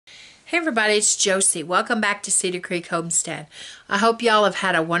Hey everybody, it's Josie. Welcome back to Cedar Creek Homestead. I hope y'all have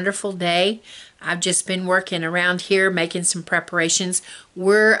had a wonderful day. I've just been working around here making some preparations.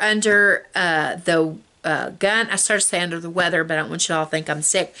 We're under the gun. I started to say under the weather, but I don't want you all to think I'm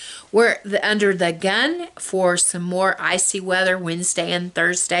sick. We're under the gun for some more icy weather Wednesday and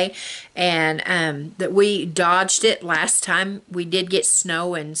Thursday, and that we dodged it last time. We did get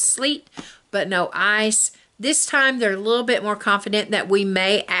snow and sleet, but no ice. This time they're a little bit more confident that we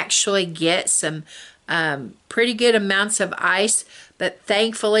may actually get some pretty good amounts of ice, but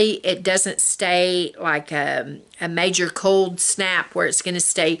thankfully it doesn't stay like a major cold snap where it's going to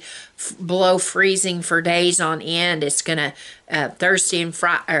stay below freezing for days on end. It's going to Thursday and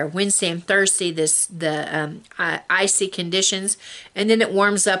Friday or Wednesday and Thursday the icy conditions, and then it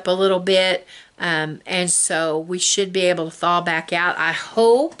warms up a little bit, and so we should be able to thaw back out. I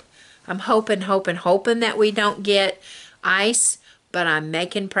hope. I'm hoping that we don't get ice, but I'm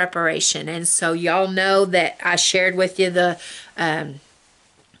making preparation. And so y'all know that I shared with you the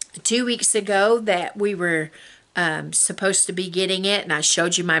 2 weeks ago that we were supposed to be getting it, and I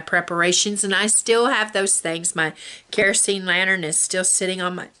showed you my preparations, and I still have those things. My kerosene lantern is still sitting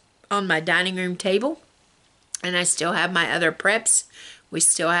on my dining room table, and I still have my other preps. We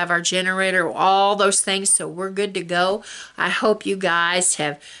still have our generator, all those things, so we're good to go. I hope you guys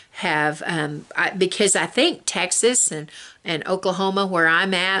have because I think Texas and Oklahoma, where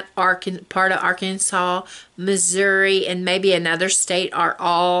I'm at, part of Arkansas, Missouri, and maybe another state are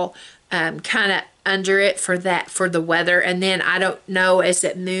all kind of under it for the weather. And then I don't know as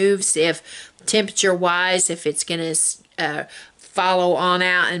it moves, if temperature-wise, if it's going to follow on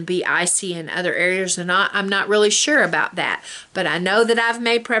out and be icy in other areas or not. I'm not really sure about that, but I know that I've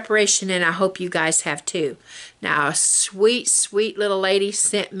made preparation, and I hope you guys have too. Now, a sweet little lady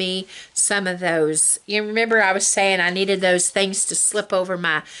sent me some of those. You remember I was saying I needed those things to slip over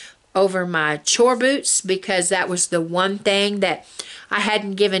my chore boots, because that was the one thing that I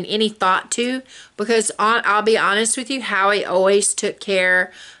hadn't given any thought to, because I'll be honest with you, Howie always took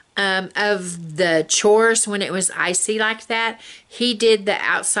care of the chores when it was icy like that. He did the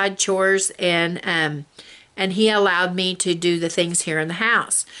outside chores, and he allowed me to do the things here in the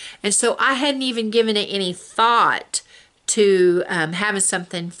house. And so I hadn't even given it any thought to having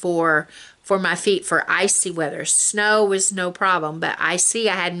something for my feet for icy weather. Snow was no problem, but icy,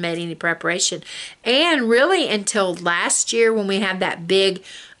 I hadn't made any preparation. And really until last year, when we had that big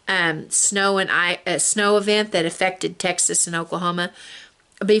snow event that affected Texas and Oklahoma.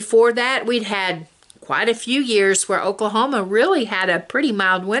 Before that, we'd had quite a few years where Oklahoma really had a pretty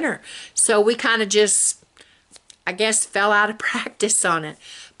mild winter. So we kind of just, I guess, fell out of practice on it.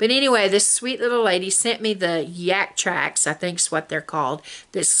 But anyway, this sweet little lady sent me the yak tracks, I think is what they're called,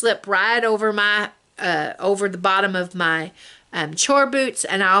 that slip right over over the bottom of my chore boots,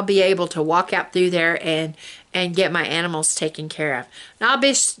 and I'll be able to walk out through there and get my animals taken care of. Now, I'll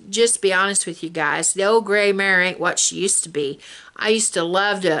just be honest with you guys. The old gray mare ain't what she used to be. I used to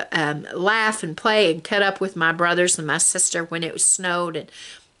love to laugh and play and cut up with my brothers and my sister when it was snowed, and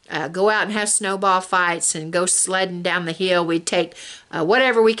go out and have snowball fights and go sledding down the hill. We'd take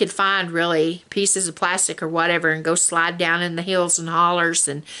whatever we could find, really, pieces of plastic or whatever, and go slide down in the hills and hollers,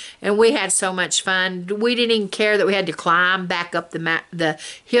 and we had so much fun. We didn't even care that we had to climb back up the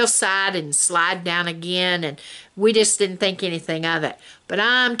hillside and slide down again, and we just didn't think anything of it. But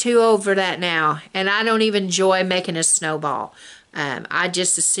I'm too old for that now, and I don't even enjoy making a snowball. I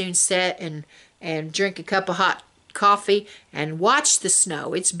just as soon sit and drink a cup of hot coffee and watch the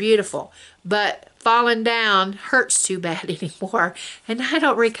snow. It's beautiful, but falling down hurts too bad anymore, and I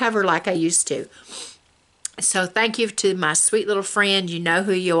don't recover like I used to. So thank you to my sweet little friend, you know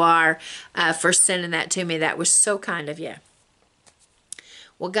who you are, for sending that to me. That was so kind of you.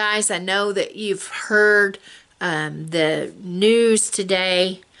 Well, guys, I know that you've heard the news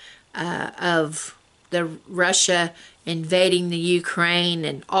today of the Russia invading the Ukraine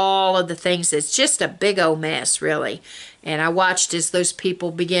and all of the things. It's just a big old mess, really. And I watched as those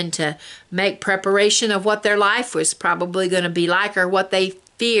people begin to make preparation of what their life was probably going to be like, or what they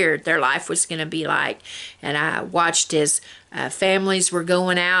feared their life was going to be like. And I watched as families were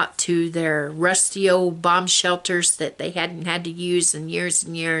going out to their rusty old bomb shelters that they hadn't had to use in years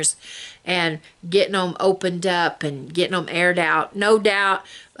and years, and getting them opened up and getting them aired out. No doubt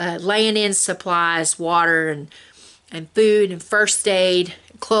laying in supplies, water and food and first aid,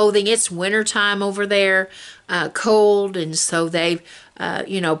 clothing. It's wintertime over there, cold, and so they've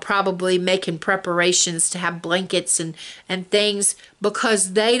probably making preparations to have blankets and things,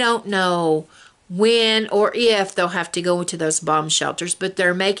 because they don't know when or if they'll have to go into those bomb shelters, but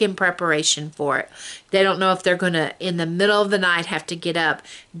they're making preparation for it. They don't know if they're going to, in the middle of the night, have to get up,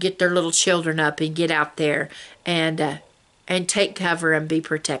 get their little children up and get out there and take cover and be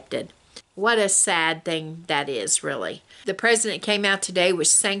protected. What a sad thing that is, really. The president came out today with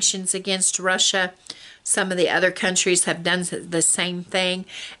sanctions against Russia. Some of the other countries have done the same thing.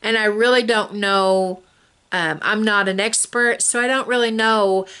 And I really don't know. I'm not an expert, so I don't really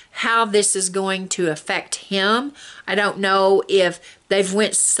know how this is going to affect him. I don't know if they've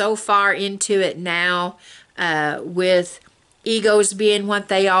went so far into it now with egos being what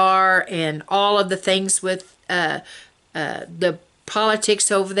they are and all of the things with the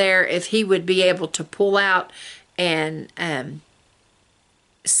politics over there, if he would be able to pull out and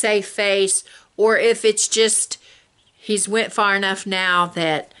save face, or if it's just he's went far enough now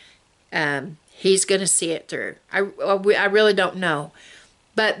that he's going to see it through. I really don't know.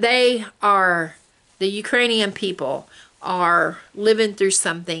 But the Ukrainian people are living through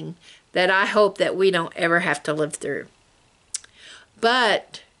something that I hope that we don't ever have to live through.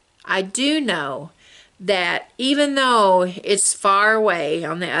 But I do know that even though it's far away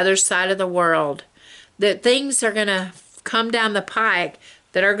on the other side of the world, that things are going to come down the pike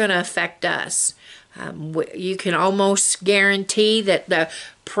that are going to affect us. You can almost guarantee that the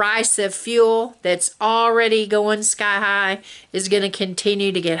price of fuel that's already going sky high is going to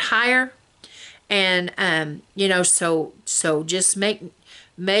continue to get higher. And, you know, so just make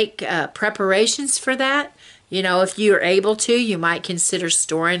preparations for that. You know, if you're able to, you might consider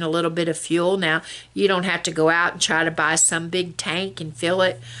storing a little bit of fuel. Now, you don't have to go out and try to buy some big tank and fill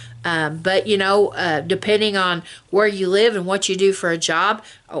it. But, you know, depending on where you live and what you do for a job,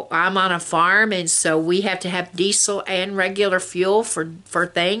 I'm on a farm, and so we have to have diesel and regular fuel for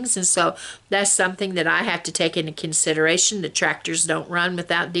things. And so that's something that I have to take into consideration. The tractors don't run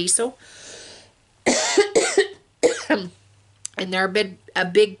without diesel. And they're a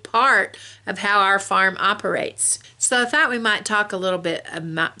big part of how our farm operates. So I thought we might talk a little bit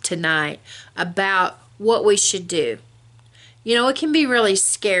tonight about what we should do. You know, it can be really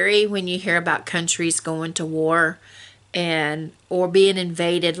scary when you hear about countries going to war or being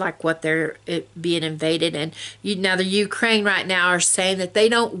invaded, like what they're being invaded. And now the Ukraine right now are saying that they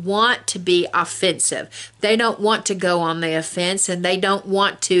don't want to be offensive. They don't want to go on the offense, and they don't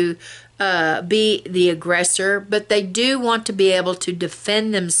want to be the aggressor, but they do want to be able to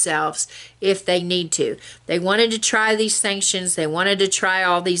defend themselves if they need to. They wanted to try these sanctions. They wanted to try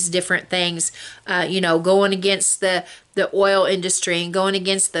all these different things, you know, going against the oil industry and going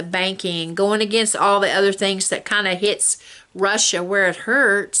against the banking and going against all the other things that kind of hits Russia where it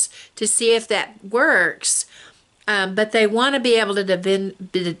hurts, to see if that works. But they want to be able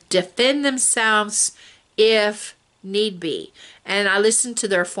to defend themselves if need be. And I listened to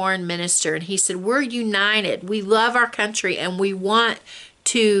their foreign minister, and he said, we're united. We love our country, and we want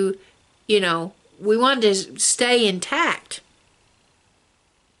to, you know, we want to stay intact.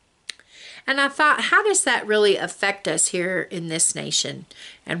 And I thought, how does that really affect us here in this nation?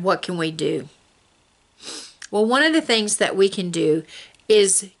 And what can we do? Well, one of the things that we can do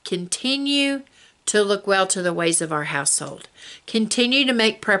is continue to look well to the ways of our household. Continue to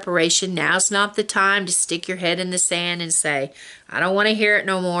make preparation. Now's not the time to stick your head in the sand and say, I don't want to hear it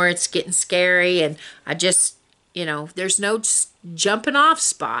no more. It's getting scary. And I just, you know, there's no jumping off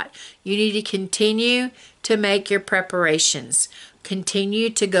spot. You need to continue to make your preparations.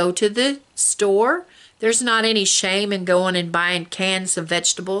 Continue to go to the store. There's not any shame in going and buying cans of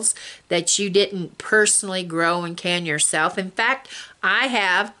vegetables that you didn't personally grow and can yourself. In fact, I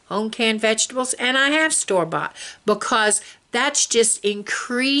have home canned vegetables and I have store-bought, because that's just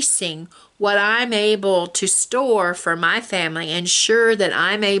increasing what I'm able to store for my family, ensure that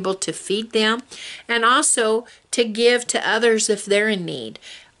I'm able to feed them, and also to give to others if they're in need,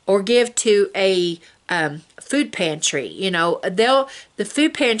 or give to a food pantry. You know, the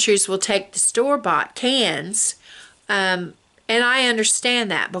food pantries will take the store-bought cans, and I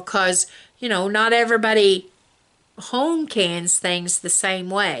understand that, because, you know, not everybody home cans things the same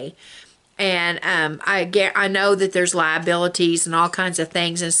way. And I know that there's liabilities and all kinds of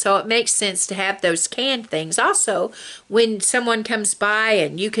things, and so it makes sense to have those canned things. Also, when someone comes by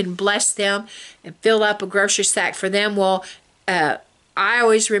and you can bless them and fill up a grocery sack for them, well, I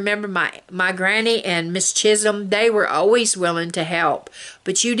always remember my granny and Miss Chisholm, they were always willing to help.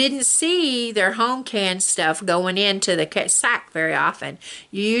 But you didn't see their home canned stuff going into the sack very often.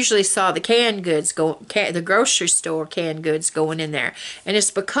 You usually saw the canned goods, the grocery store canned goods going in there. And it's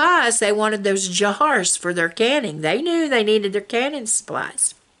because they wanted those jars for their canning. They knew they needed their canning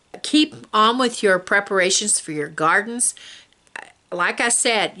supplies. Keep on with your preparations for your gardens. like I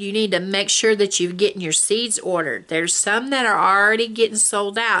said, you need to make sure that you're getting your seeds ordered. There's some that are already getting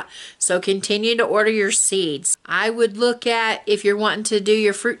sold out, so continue to order your seeds. I would look at, if you're wanting to do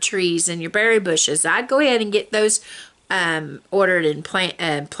your fruit trees and your berry bushes, I'd go ahead and get those ordered and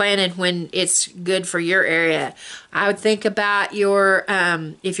planted when it's good for your area. I would think about your,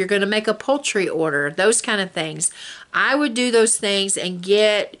 if you're going to make a poultry order, those kind of things. I would do those things and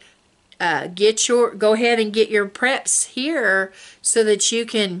go ahead and get your preps here so that you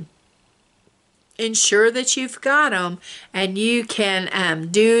can ensure that you've got them, and you can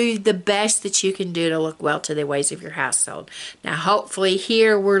do the best that you can do to look well to the ways of your household. Now, hopefully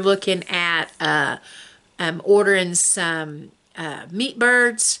here we're looking at ordering some meat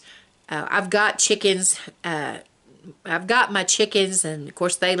birds. I've got chickens. I've got my chickens, and of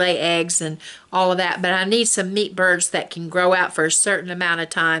course they lay eggs and all of that, but I need some meat birds that can grow out for a certain amount of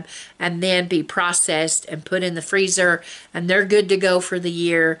time and then be processed and put in the freezer, and they're good to go for the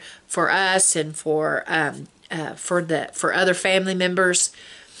year for us and for other family members.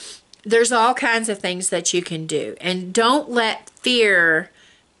 There's all kinds of things that you can do, and don't let fear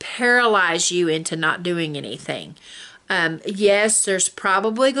paralyze you into not doing anything. Yes, there's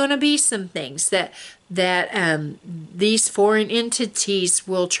probably going to be some things that these foreign entities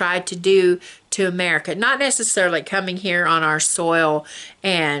will try to do to America. Not necessarily coming here on our soil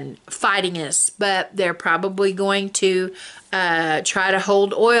and fighting us, but they're probably going to try to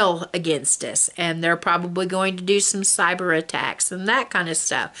hold oil against us, and they're probably going to do some cyber attacks and that kind of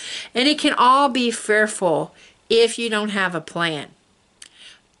stuff. And it can all be fearful if you don't have a plan.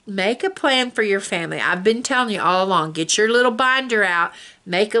 Make a plan for your family. I've been telling you all along, get your little binder out,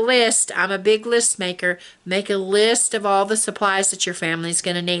 make a list. I'm a big list maker. Make a list of all the supplies that your family's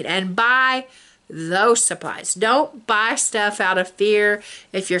going to need and buy those supplies. Don't buy stuff out of fear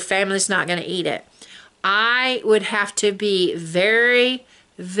if your family's not going to eat it. I would have to be very,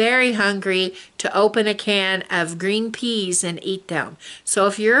 very hungry to open a can of green peas and eat them. So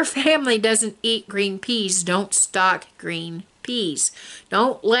if your family doesn't eat green peas, don't stock green peas.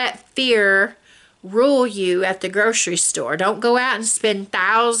 Don't let fear rule you at the grocery store. Don't go out and spend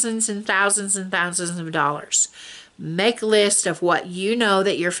thousands and thousands and thousands of dollars. Make a list of what you know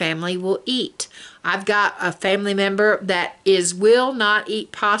that your family will eat. I've got a family member that will not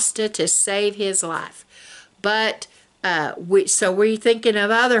eat pasta to save his life. But so we're thinking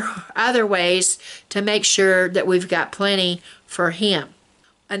of other ways to make sure that we've got plenty for him.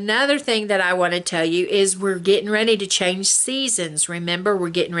 Another thing that I want to tell you is we're getting ready to change seasons. Remember, we're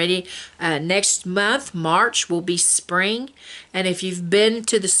getting ready. Next month, March, will be spring. And if you've been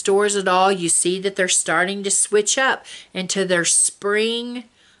to the stores at all, you see that they're starting to switch up into their spring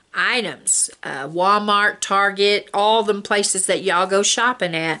items. Walmart, Target, all them places that y'all go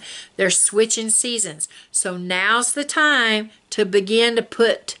shopping at, they're switching seasons. So now's the time to begin to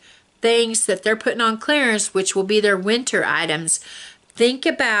put things that they're putting on clearance, which will be their winter items. Think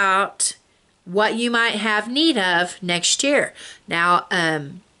about what you might have need of next year. Now,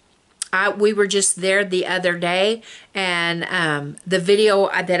 we were just there the other day, and the video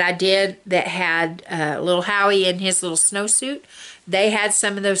that I did that had little Howie in his little snowsuit, they had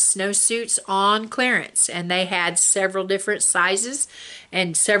some of those snowsuits on clearance, and they had several different sizes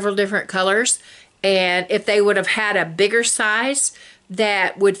and several different colors. And if they would have had a bigger size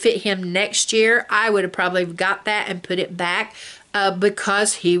that would fit him next year, I would have probably got that and put it back.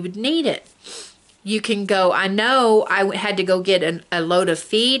 Because he would need it. You can go, I know I had to go get a load of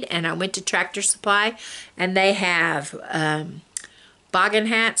feed, and I went to Tractor Supply, and they have boggin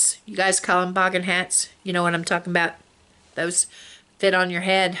hats. You guys call them boggin hats. You know what I'm talking about. Those fit on your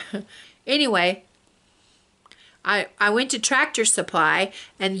head. Anyway, I went to Tractor Supply,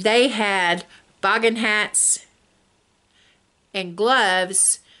 and they had boggin hats and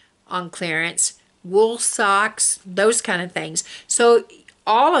gloves on clearance, wool socks, those kind of things. So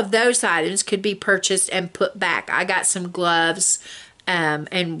all of those items could be purchased and put back. I got some gloves, and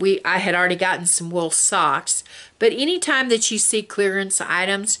I had already gotten some wool socks. But anytime that you see clearance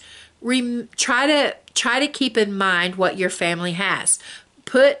items, try to keep in mind what your family has.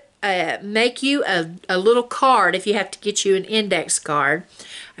 Make you a little card, if you have to get you an index card,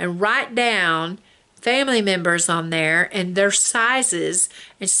 and write down family members on there and their sizes,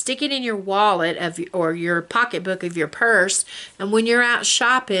 and stick it in your wallet or your pocketbook of your purse. And when you're out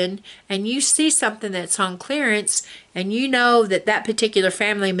shopping and you see something that's on clearance and you know that that particular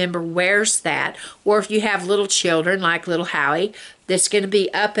family member wears that, or if you have little children like little Howie that's going to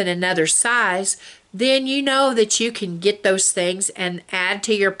be up in another size, then you know that you can get those things and add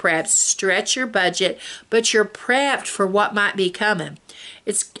to your preps, stretch your budget, but you're prepped for what might be coming.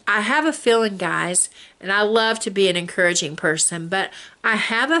 I have a feeling, guys, and I love to be an encouraging person, but I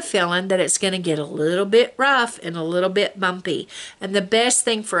have a feeling that it's going to get a little bit rough and a little bit bumpy. And the best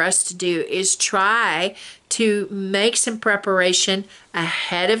thing for us to do is try to make some preparation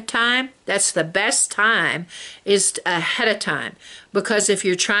ahead of time. That's the best time, is ahead of time. Because if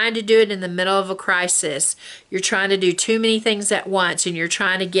you're trying to do it in the middle of a crisis, you're trying to do too many things at once, and you're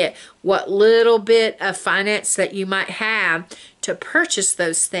trying to get what little bit of finance that you might have to purchase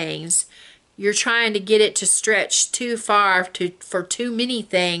those things, you're trying to get it to stretch too far for too many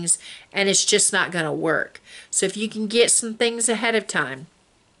things, and it's just not going to work. So if you can get some things ahead of time.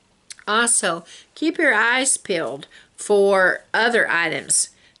 Also, keep your eyes peeled for other items.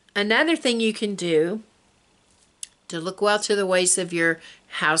 Another thing you can do to look well to the ways of your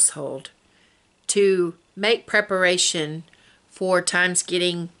household, to make preparation for times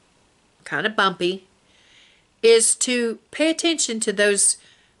getting kind of bumpy, is to pay attention to those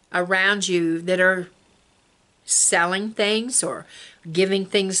around you that are selling things or giving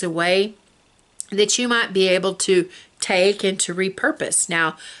things away that you might be able to take and to repurpose.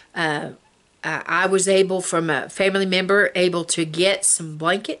 Now, I was able, from a family member, able to get some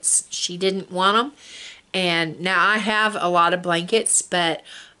blankets. She didn't want them. And now I have a lot of blankets, but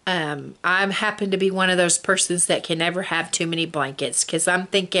I happen to be one of those persons that can never have too many blankets, because I'm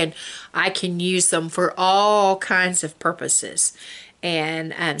thinking I can use them for all kinds of purposes.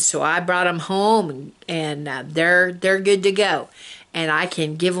 And so I brought them home, and they're good to go. And I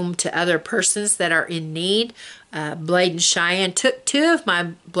can give them to other persons that are in need. Blade and Cheyenne took 2 of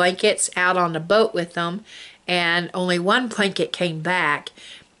my blankets out on the boat with them, and only 1 blanket came back.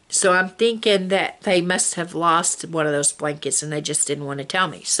 So I'm thinking that they must have lost one of those blankets, and they just didn't want to tell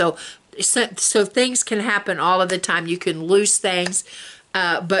me. So things can happen all of the time. You can lose things,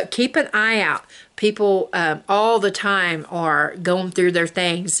 but keep an eye out. People all the time are going through their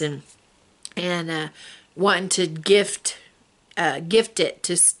things and wanting to gift it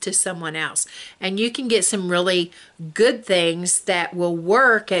to someone else. And you can get some really good things that will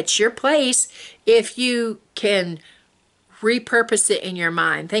work at your place if you can repurpose it in your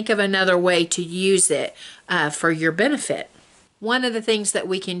mind. Think of another way to use it for your benefit. One of the things that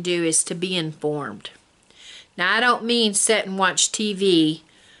we can do is to be informed. Now, I don't mean sit and watch TV,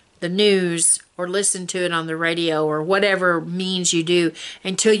 the news, or listen to it on the radio, or whatever means you do,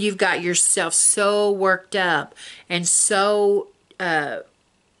 until you've got yourself so worked up and so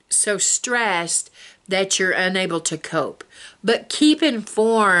stressed that you're unable to cope. But keep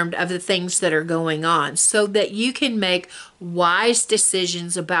informed of the things that are going on so that you can make wise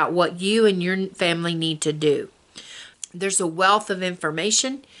decisions about what you and your family need to do. There's a wealth of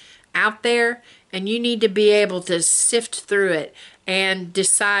information out there, and you need to be able to sift through it and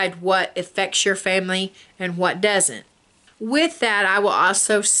decide what affects your family and what doesn't. With that, I will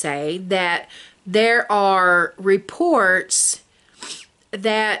also say that there are reports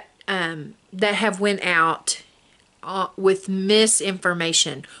that have went out with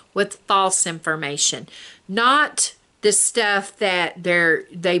misinformation, with false information. Not the stuff that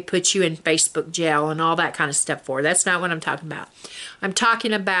they put you in Facebook jail and all that kind of stuff for. That's not what I'm talking about. I'm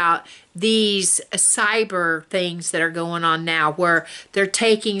talking about these cyber things that are going on now, where they're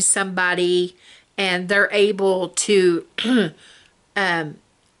taking somebody and they're able to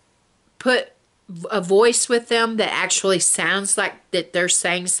put a voice with them that actually sounds like that they're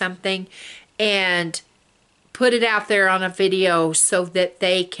saying something, and put it out there on a video so that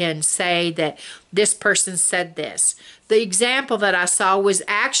they can say that this person said this. The example that I saw was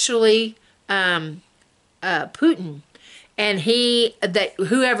actually Putin. And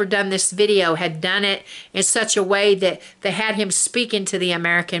whoever done this video had done it in such a way that they had him speaking to the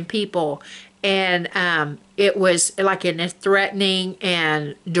American people. And it was like in a threatening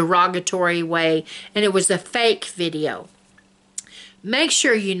and derogatory way. And it was a fake video. Make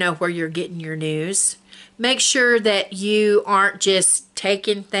sure you know where you're getting your news. Make sure that you aren't just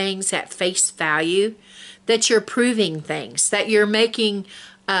taking things at face value, that you're proving things, that you're making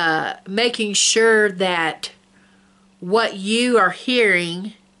sure that what you are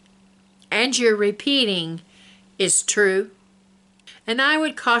hearing and you're repeating is true. And I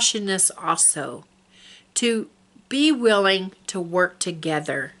would caution us also to be willing to work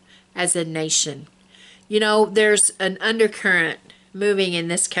together as a nation. You know, there's an undercurrent moving in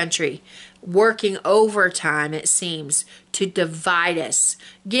this country, working overtime, it seems, to divide us,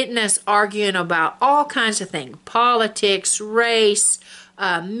 getting us arguing about all kinds of things, politics, race,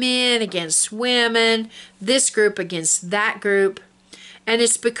 men against women, this group against that group. And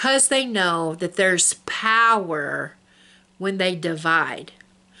it's because they know that there's power when they divide.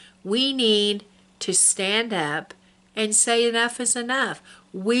 We need to stand up and say enough is enough.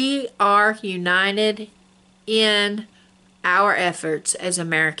 We are united in our efforts as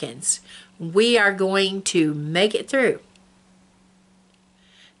Americans. We are going to make it through.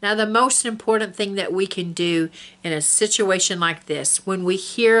 Now, the most important thing that we can do in a situation like this, when we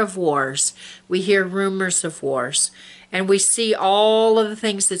hear of wars, we hear rumors of wars, and we see all of the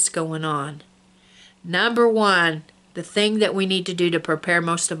things that's going on. Number one, the thing that we need to do to prepare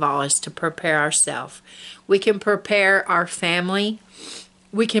most of all is to prepare ourselves. We can prepare our family.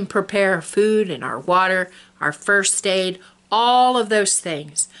 We can prepare our food and our water, our first aid, all of those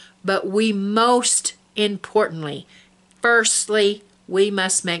things. But we most importantly, firstly, we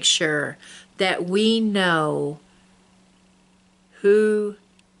must make sure that we know who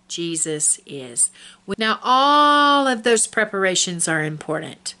Jesus is. Now, all of those preparations are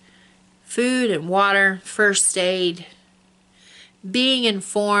important. Food and water, first aid, being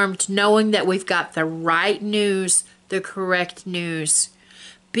informed, knowing that we've got the right news, the correct news,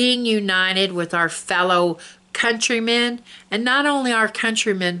 being united with our fellow countrymen, and not only our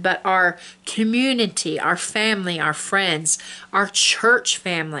countrymen, but our community, our family, our friends, our church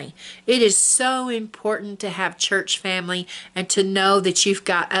family. It is so important to have church family and to know that you've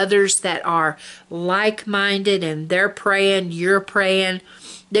got others that are like-minded and they're praying, you're praying,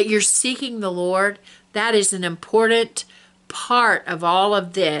 that you're seeking the Lord. That is an important part of all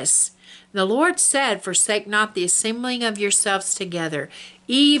of this. The Lord said, forsake not the assembling of yourselves together,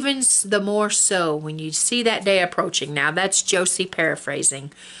 even the more so when you see that day approaching. Now, that's Josie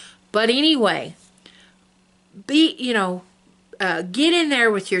paraphrasing. But anyway, get in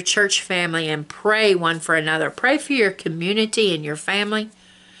there with your church family and pray one for another. Pray for your community and your family.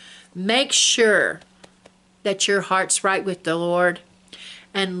 Make sure that your heart's right with the Lord.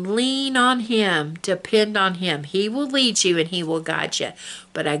 And lean on Him, depend on Him. He will lead you and He will guide you.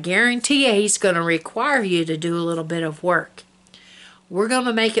 But I guarantee you, He's going to require you to do a little bit of work. We're going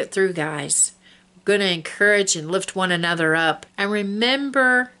to make it through, guys. We're going to encourage and lift one another up. And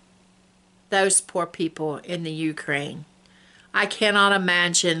remember those poor people in the Ukraine. I cannot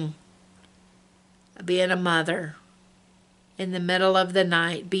imagine being a mother in the middle of the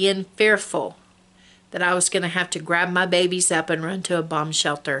night, being fearful that I was going to have to grab my babies up and run to a bomb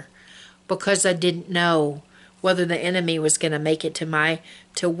shelter because I didn't know whether the enemy was going to make it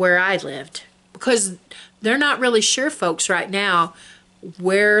to where I lived. Because they're not really sure, folks, right now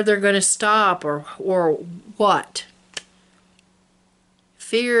where they're going to stop or what.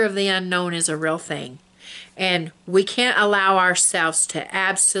 Fear of the unknown is a real thing. And we can't allow ourselves to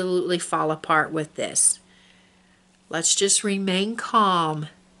absolutely fall apart with this. Let's just remain calm.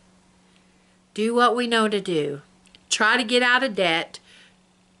 Do what we know to do. Try to get out of debt.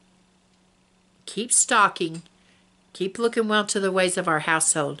 Keep stocking. Keep looking well to the ways of our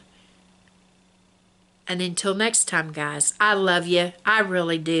household. And until next time, guys, I love you. I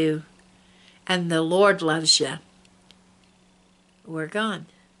really do. And the Lord loves you. We're gone.